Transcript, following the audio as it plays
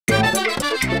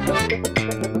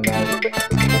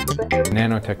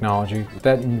Nanotechnology,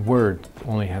 that word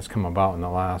only has come about in the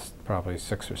last probably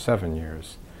 6 or 7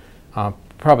 years.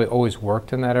 Probably always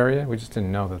worked in that area, we just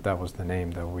didn't know that that was the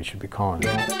name that we should be calling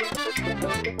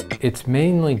it. It's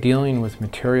mainly dealing with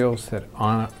materials that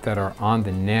are on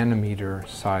the nanometer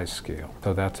size scale.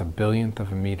 So that's a billionth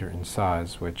of a meter in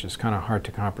size, which is kind of hard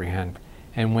to comprehend.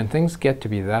 And when things get to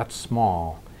be that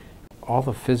small, all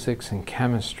the physics and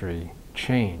chemistry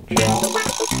change.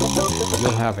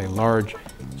 You'll have a large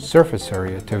surface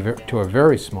area to a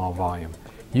very small volume.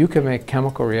 You can make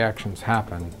chemical reactions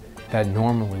happen that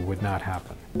normally would not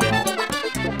happen.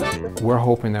 We're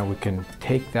hoping that we can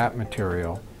take that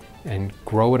material and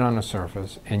grow it on a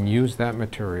surface and use that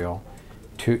material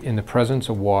in the presence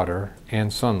of water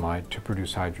and sunlight to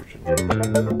produce hydrogen.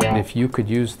 If you could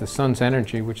use the sun's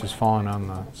energy, which is falling on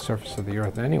the surface of the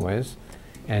earth anyways,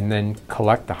 and then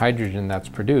collect the hydrogen that's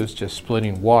produced, just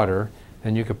splitting water,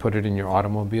 then you could put it in your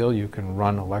automobile, you can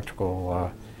run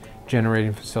electrical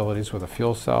generating facilities with a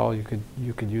fuel cell, you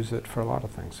could use it for a lot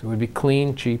of things. It would be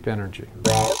clean, cheap energy.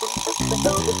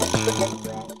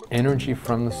 Energy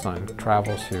from the sun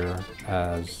travels here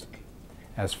as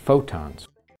photons.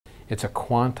 It's a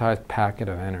quantized packet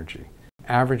of energy.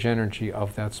 Average energy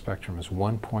of that spectrum is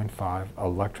 1.5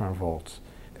 electron volts.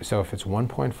 So if it's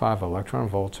 1.5 electron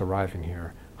volts arriving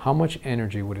here, how much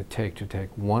energy would it take to take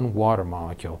one water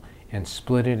molecule and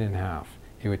split it in half?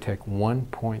 It would take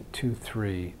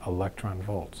 1.23 electron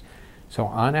volts. So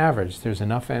on average, there's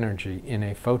enough energy in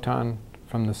a photon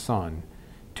from the sun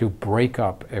to break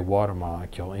up a water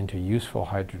molecule into useful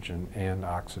hydrogen and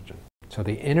oxygen. So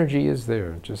the energy is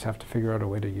there, just have to figure out a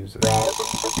way to use it.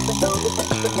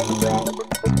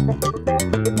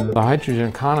 The hydrogen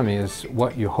economy is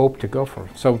what you hope to go for.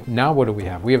 So now what do we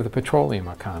have? We have the petroleum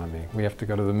economy. We have to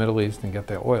go to the Middle East and get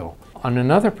the oil. On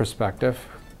another perspective,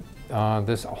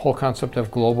 this whole concept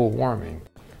of global warming.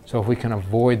 So if we can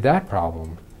avoid that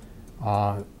problem,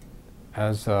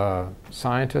 as a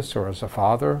scientist or as a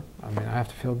father, I mean, I have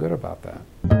to feel good about that.